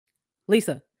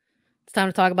Lisa, it's time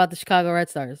to talk about the Chicago Red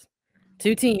Stars.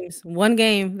 Two teams, one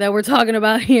game that we're talking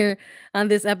about here on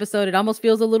this episode. It almost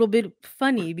feels a little bit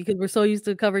funny because we're so used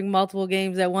to covering multiple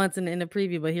games at once in a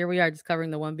preview, but here we are just covering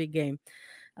the one big game.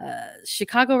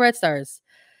 Chicago Red Stars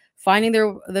finding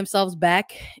themselves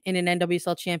back in an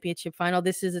NWSL Championship final.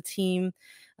 This is a team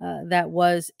that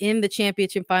was in the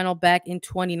championship final back in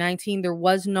 2019. There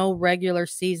was no regular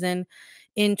season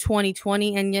in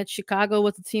 2020, and yet Chicago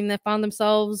was the team that found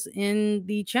themselves in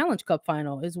the Challenge Cup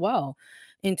final as well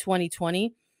in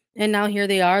 2020. And now here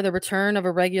they are, the return of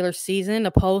a regular season,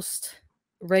 a post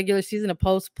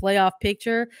playoff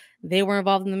picture. They were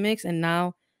involved in the mix, and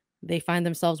now they find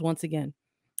themselves once again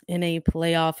in a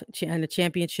playoff and a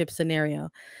championship scenario.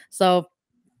 So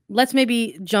let's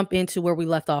maybe jump into where we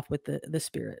left off with the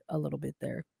Spirit a little bit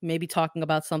there. Maybe talking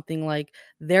about something like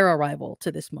their arrival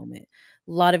to this moment.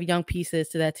 A lot of young pieces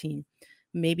to that team.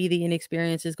 Maybe the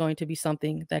inexperience is going to be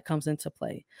something that comes into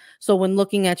play. So when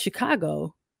looking at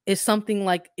Chicago, is something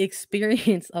like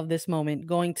experience of this moment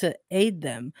going to aid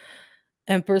them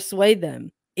and persuade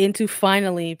them into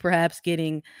finally perhaps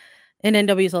getting an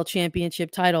NWSL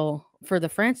Championship title for the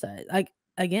franchise?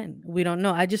 Again, we don't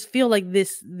know. I just feel like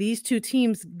these two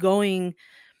teams going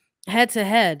head to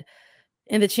head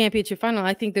in the championship final,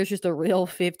 I think there's just a real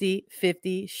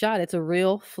 50-50 shot. It's a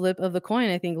real flip of the coin,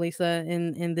 I think, Lisa,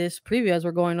 in this preview as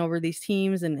we're going over these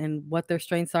teams and what their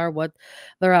strengths are, what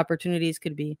their opportunities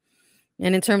could be.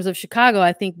 And in terms of Chicago,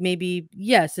 I think maybe,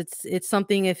 yes, it's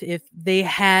something if they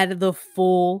had the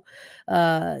full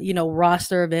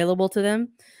roster available to them,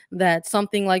 that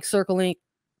something like circling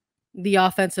the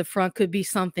offensive front could be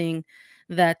something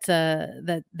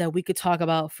that we could talk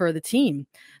about for the team.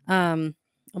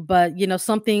 But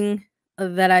something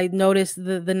that I noticed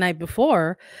the night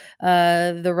before,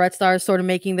 the Red Stars sort of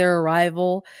making their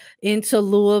arrival into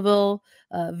Louisville.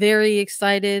 Very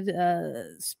excited,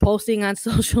 posting on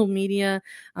social media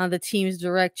on the team's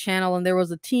direct channel. And there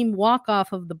was a team walk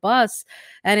off of the bus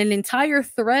and an entire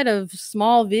thread of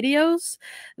small videos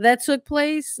that took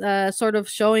place, sort of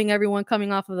showing everyone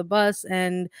coming off of the bus.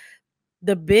 And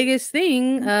the biggest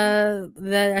thing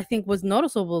that I think was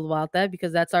noticeable about that,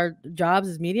 because that's our jobs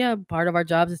as media, part of our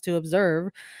jobs is to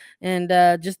observe and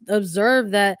just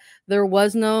observe that there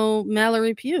was no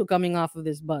Mallory Pugh coming off of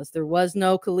this bus. There was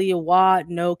no Kealia Watt,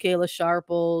 no Kayla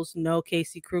Sharples, no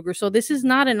Casey Krueger. So this is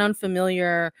not an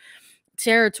unfamiliar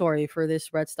territory for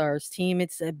this Red Stars team.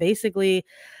 It's basically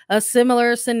a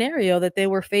similar scenario that they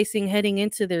were facing heading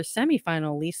into their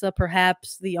semifinal. Lisa,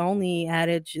 perhaps the only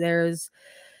adage there is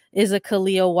a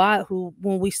Kealia Watt, who,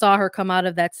 when we saw her come out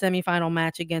of that semifinal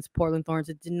match against Portland Thorns,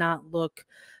 it did not look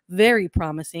very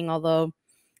promising, although,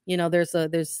 there's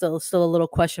still a little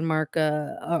question mark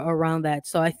around that.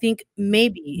 So I think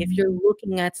maybe if you're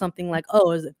looking at something like,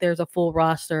 there's a full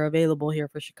roster available here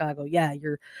for Chicago, yeah,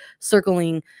 you're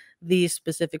circling these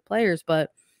specific players,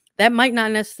 but that might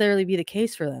not necessarily be the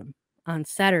case for them on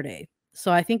Saturday.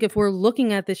 So I think if we're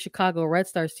looking at the Chicago Red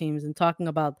Stars teams and talking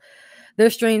about their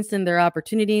strengths and their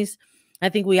opportunities, I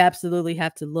think we absolutely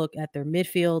have to look at their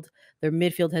midfield. Their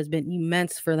midfield has been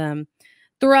immense for them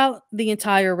throughout the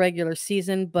entire regular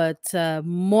season, but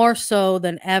more so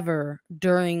than ever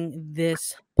during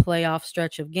this playoff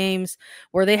stretch of games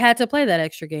where they had to play that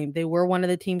extra game. They were one of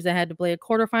the teams that had to play a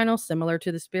quarterfinal, similar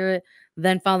to the Spirit,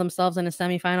 then found themselves in a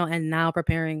semifinal, and now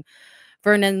preparing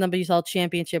for an NWSL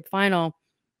Championship final.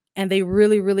 And they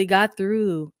really, really got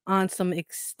through on some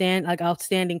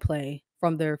outstanding play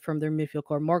from their midfield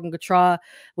core. Morgan Gautrat,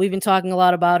 we've been talking a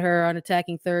lot about her on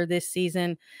attacking third this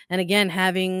season. And again,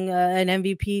 having an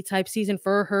MVP type season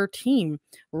for her team,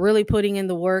 really putting in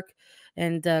the work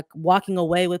and walking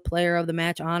away with player of the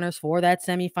match honors for that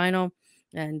semifinal.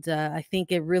 And I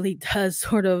think it really does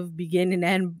sort of begin and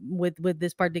end with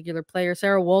this particular player.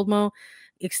 Sarah Woldmo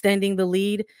extending the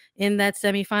lead in that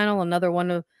semifinal, another one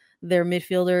of their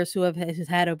midfielders who has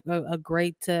had a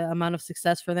great amount of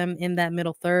success for them in that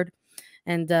middle third.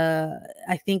 And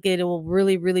I think it will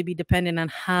really, really be dependent on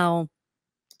how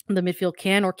the midfield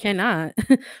can or cannot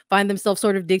find themselves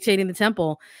sort of dictating the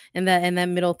tempo in that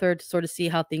middle third to sort of see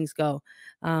how things go.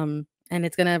 And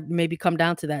it's going to maybe come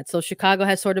down to that. So Chicago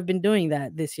has sort of been doing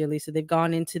that this year, Lisa. They've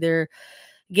gone into their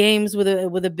games with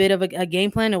a bit of a game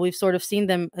plan, and we've sort of seen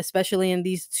them, especially in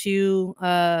these two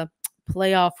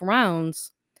playoff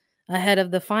rounds ahead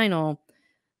of the final,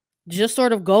 just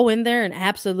sort of go in there and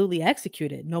absolutely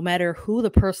execute it, no matter who the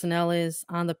personnel is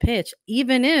on the pitch.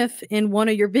 Even if in one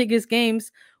of your biggest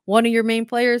games, one of your main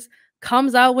players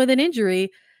comes out with an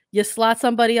injury, you slot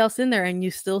somebody else in there and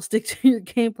you still stick to your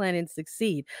game plan and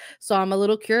succeed. So I'm a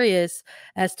little curious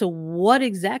as to what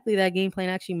exactly that game plan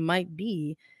actually might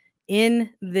be in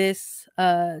this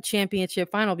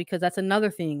championship final, because that's another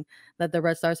thing that the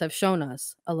Red Stars have shown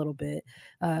us a little bit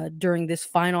during this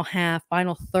final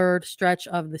third stretch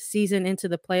of the season into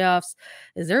the playoffs,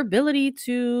 is their ability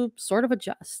to sort of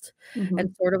adjust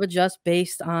and sort of adjust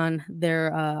based on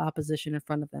their opposition in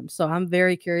front of them. So I'm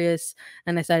very curious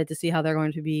and excited to see how they're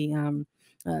going to be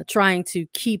trying to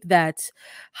keep that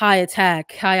high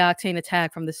octane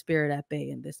attack from the Spirit at bay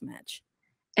in this match.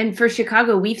 And for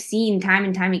Chicago, we've seen time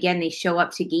and time again, they show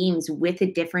up to games with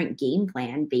a different game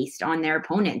plan based on their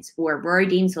opponents. Or Rory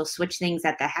Dames will switch things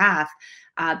at the half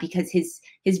because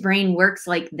his brain works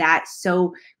like that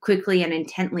so quickly and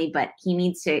intently, but he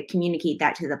needs to communicate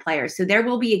that to the players. So there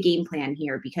will be a game plan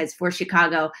here, because for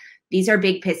Chicago, these are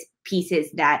big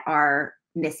pieces that are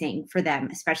missing for them,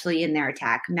 especially in their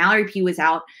attack. Mallory Pugh was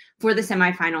out for the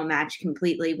semifinal match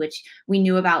completely, which we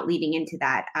knew about leading into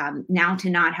that. Now to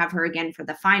not have her again for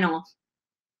the final,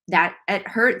 that it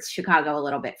hurts Chicago a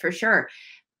little bit for sure.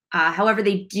 However,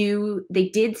 they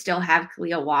did still have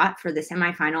Kealia Watt for the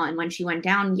semifinal. And when she went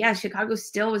down, Chicago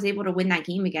still was able to win that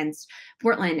game against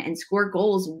Portland and score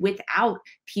goals without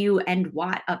Pugh and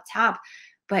Watt up top.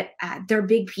 But they're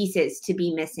big pieces to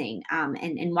be missing.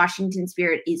 And Washington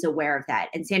Spirit is aware of that.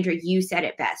 And Sandra, you said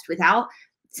it best. Without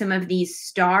some of these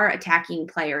star attacking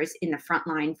players in the front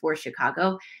line for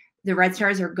Chicago, the Red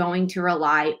Stars are going to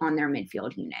rely on their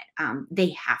midfield unit. They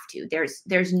have to.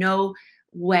 There's no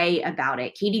way about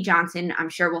it. Katie Johnson, I'm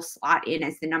sure, will slot in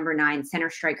as the number 9 center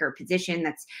striker position.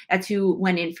 That's who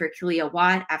went in for Kealia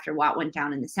Watt after Watt went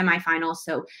down in the semifinals.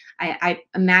 So I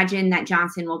imagine that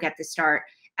Johnson will get the start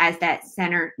as that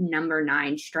center number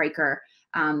 9 striker.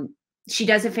 She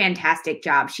does a fantastic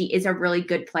job. She is a really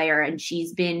good player, and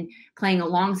she's been playing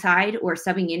alongside or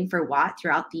subbing in for Watt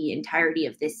throughout the entirety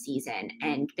of this season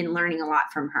and been learning a lot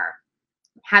from her.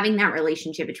 Having that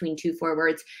relationship between two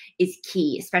forwards is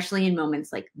key, especially in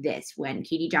moments like this when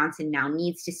Katie Johnson now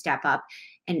needs to step up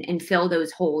and fill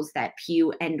those holes that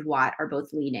Pugh and Watt are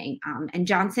both leading. And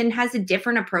Johnson has a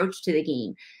different approach to the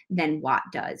game than Watt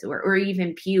does, or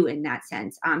even Pugh in that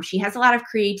sense. She has a lot of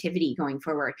creativity going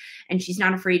forward, and she's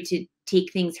not afraid to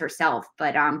take things herself.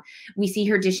 But we see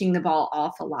her dishing the ball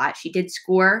off a lot. She did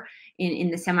score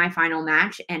in the semifinal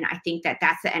match, and I think that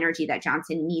that's the energy that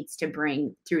Johnson needs to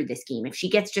bring through this game. If she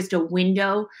gets just a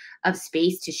window of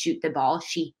space to shoot the ball,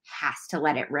 she has to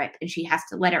let it rip, and she has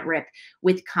to let it rip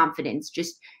with confidence,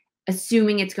 just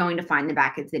assuming it's going to find the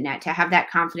back of the net. To have that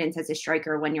confidence as a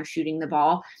striker when you're shooting the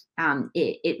ball,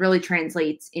 it really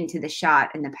translates into the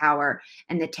shot and the power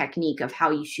and the technique of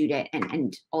how you shoot it,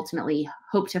 and ultimately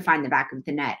hope to find the back of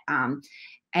the net.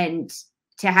 And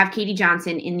to have Katie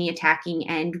Johnson in the attacking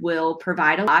end will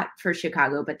provide a lot for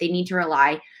Chicago, but they need to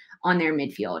rely on their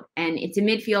midfield. And it's a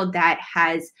midfield that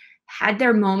has had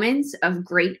their moments of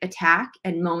great attack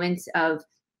and moments of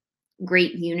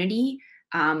great unity.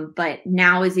 But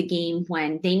now is a game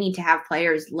when they need to have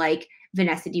players like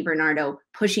Vanessa DiBernardo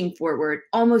pushing forward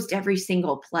almost every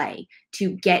single play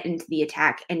to get into the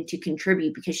attack and to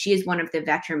contribute, because she is one of the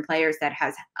veteran players that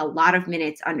has a lot of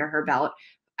minutes under her belt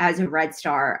as a Red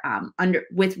Star,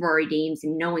 with Rory Dames,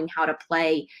 and knowing how to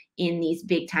play in these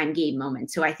big time game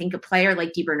moments. So I think a player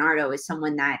like DiBernardo is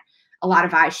someone that a lot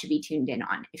of eyes should be tuned in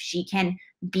on. If she can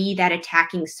be that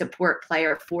attacking support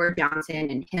player for Johnson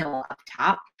and Hill up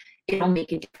top, it'll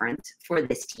make a difference for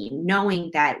this team, knowing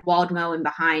that Waldmo in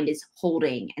behind is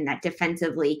holding, and that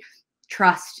defensively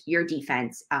trust your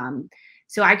defense.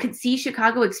 So I could see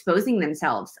Chicago exposing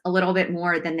themselves a little bit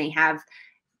more than they have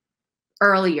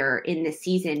earlier in the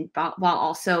season, but while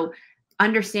also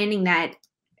understanding that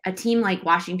a team like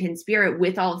Washington Spirit,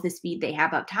 with all of the speed they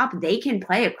have up top, they can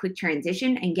play a quick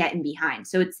transition and get in behind.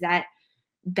 So it's that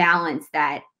balance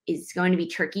that is going to be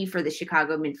tricky for the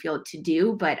Chicago midfield to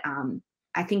do, but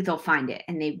I think they'll find it,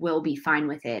 and they will be fine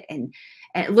with it. And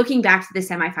looking back to the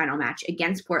semifinal match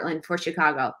against Portland for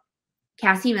Chicago,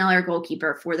 Cassie Miller,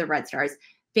 goalkeeper for the Red Stars,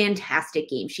 fantastic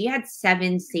game. She had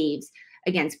 7 saves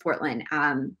against Portland.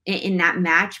 In that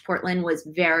match, Portland was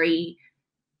very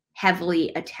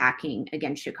heavily attacking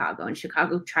against Chicago, and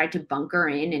Chicago tried to bunker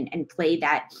in and play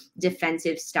that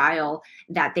defensive style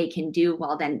that they can do,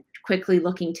 while then quickly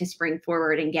looking to spring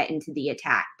forward and get into the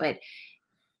attack. But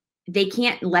they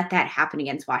can't let that happen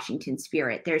against Washington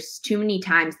Spirit. There's too many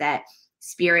times that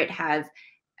Spirit have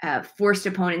forced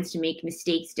opponents to make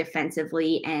mistakes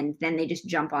defensively, and then they just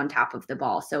jump on top of the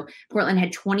ball. So Portland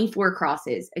had 24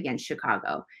 crosses against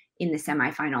Chicago in the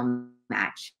semifinal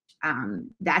match.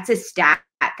 That's a stat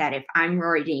stat that if I'm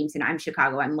Rory James and I'm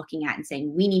Chicago, I'm looking at and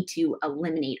saying, we need to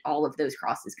eliminate all of those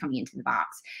crosses coming into the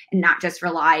box and not just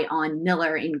rely on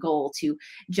Miller in goal to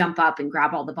jump up and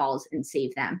grab all the balls and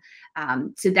save them.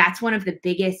 So that's one of the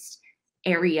biggest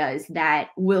areas that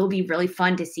will be really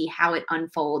fun to see how it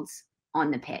unfolds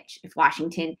on the pitch. If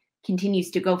Washington continues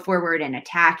to go forward and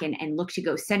attack and look to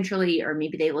go centrally, or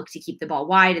maybe they look to keep the ball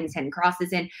wide and send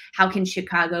crosses in, how can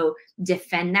Chicago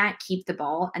defend that, keep the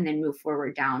ball, and then move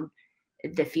forward down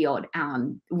the field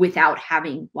without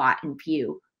having Watt and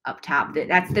Pugh up top?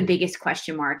 That's the biggest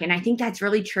question mark. And I think that's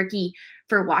really tricky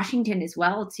for Washington as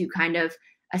well to kind of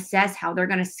assess how they're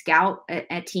going to scout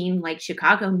a team like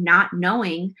Chicago, not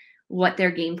knowing what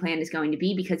their game plan is going to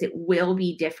be, because it will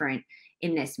be different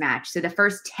in this match. So the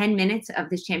first 10 minutes of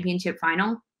this championship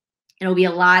final, it'll be a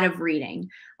lot of reading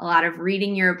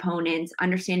your opponents,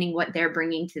 understanding what they're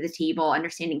bringing to the table,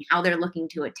 understanding how they're looking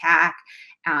to attack.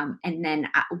 And then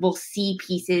we'll see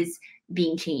pieces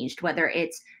being changed, whether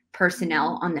it's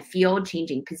personnel on the field,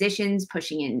 changing positions,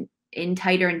 pushing in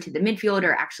tighter into the midfield,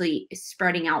 or actually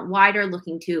spreading out wider,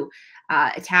 looking to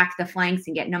attack the flanks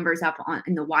and get numbers up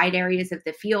in the wide areas of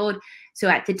the field. So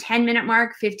at the 10-minute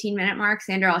mark, 15-minute mark,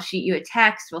 Sandra, I'll shoot you a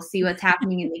text. We'll see what's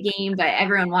happening in the game. But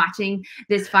everyone watching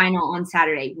this final on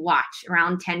Saturday, watch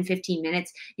around 10, 15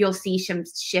 minutes. You'll see some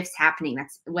shifts happening.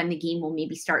 That's when the game will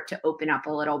maybe start to open up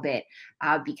a little bit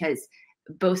because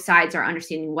both sides are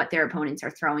understanding what their opponents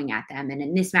are throwing at them. And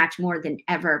in this match, more than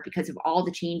ever, because of all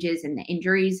the changes and the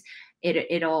injuries,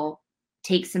 it'll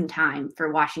take some time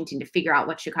for Washington to figure out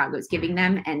what Chicago is giving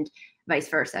them, and vice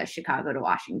versa, Chicago to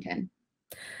Washington.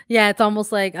 Yeah, it's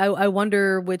almost like I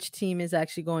wonder which team is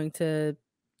actually going to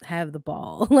have the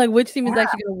ball. Like, which team is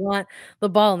actually going to want the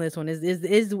ball in this one?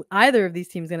 Is either of these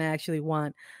teams going to actually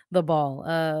want the ball?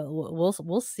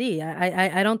 We'll see.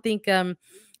 I don't think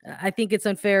I think it's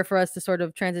unfair for us to sort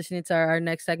of transition into our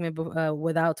next segment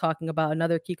without talking about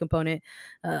another key component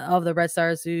of the Red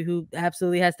Stars, who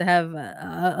absolutely has to have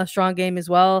a strong game as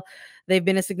well. They've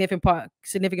been a significant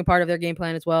part of their game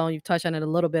plan as well. You've touched on it a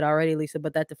little bit already, Lisa,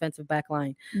 but that defensive back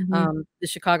line. The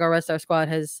Chicago Red Star squad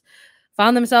has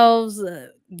found themselves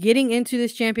getting into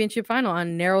this championship final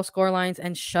on narrow scorelines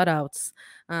and shutouts,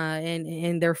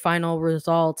 and their final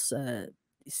results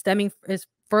stemming is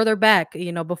further back,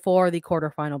 before the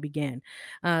quarterfinal began.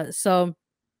 So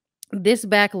this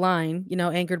back line,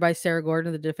 anchored by Sarah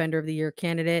Gordon, the Defender of the Year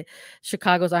candidate,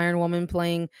 Chicago's Iron Woman,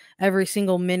 playing every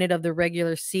single minute of the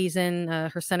regular season.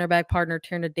 Her center back partner,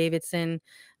 Tierna Davidson,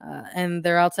 and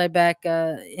their outside back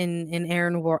in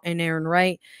Aaron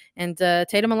Wright. And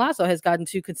Tatum Milazzo has gotten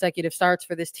 2 consecutive starts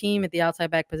for this team at the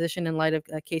outside back position in light of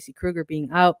Casey Krueger being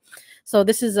out. So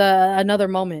this is another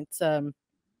moment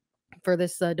for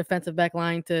this defensive back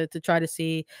line to try to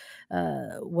see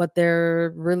what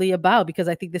they're really about, because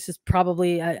I think this is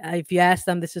probably, if you ask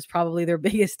them, this is probably their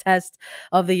biggest test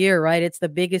of the year, right? It's the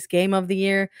biggest game of the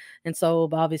year, and so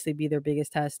it'll obviously be their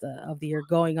biggest test of the year,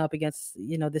 going up against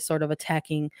this sort of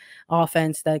attacking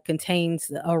offense that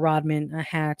contains a Rodman, a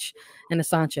Hatch, and a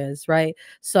Sanchez, right?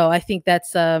 So I think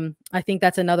that's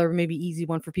another maybe easy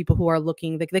one for people who are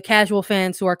looking, the casual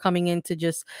fans who are coming in to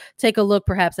just take a look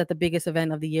perhaps at the biggest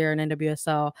event of the year in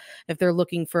NWSL. If they're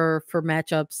looking for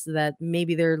matchups, that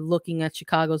maybe they're looking at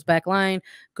Chicago's back line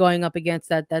going up against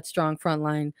that strong front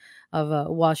line of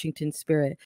Washington Spirit.